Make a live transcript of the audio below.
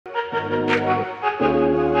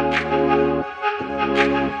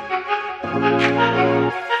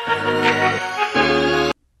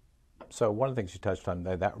So one of the things you touched on,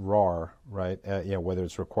 that RAR, right? Whether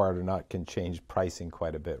it's required or not can change pricing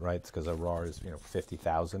quite a bit, right? It's because a RAR is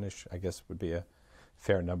 50,000-ish, I guess would be a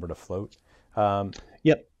fair number to float. Um,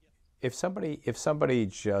 Yep. if somebody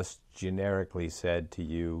just generically said to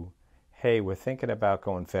you, "Hey, we're thinking about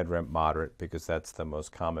going FedRAMP moderate because that's the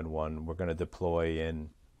most common one. We're going to deploy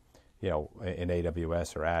in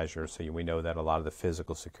AWS or Azure, so we know that a lot of the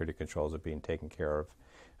physical security controls are being taken care of."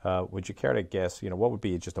 Would you care to guess, what would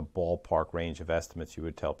be just a ballpark range of estimates you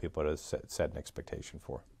would tell people to set an expectation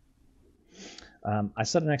for? I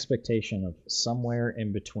set an expectation of somewhere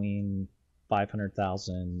in between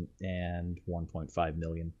 500,000 and 1.5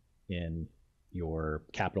 million in your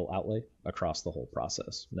capital outlay across the whole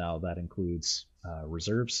process. Now that includes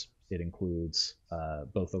reserves. It includes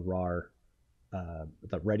both the RAR,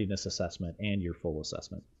 the readiness assessment, and your full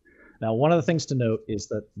assessment. Now, one of the things to note is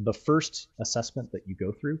that the first assessment that you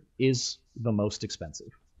go through is the most expensive,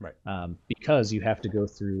 Right. because you have to go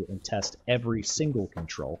through and test every single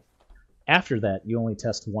control. After that, you only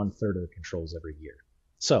test 1/3 of the controls every year.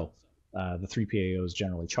 So the 3PAOs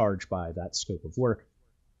generally charge by that scope of work.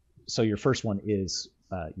 So your first one is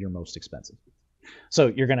your most expensive. So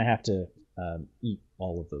you're going to have to eat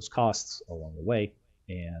all of those costs along the way.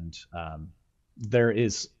 And there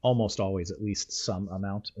is almost always at least some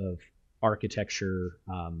amount of architecture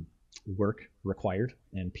work required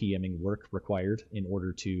and PMing work required in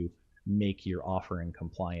order to make your offering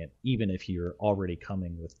compliant, even if you're already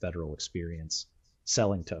coming with federal experience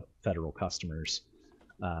selling to federal customers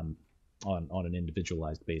on an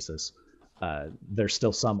individualized basis. There's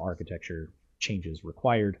still some architecture changes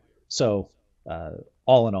required. So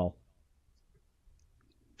all in all,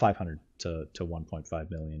 500 to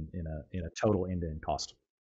 1.5 million in a total end-to-end cost.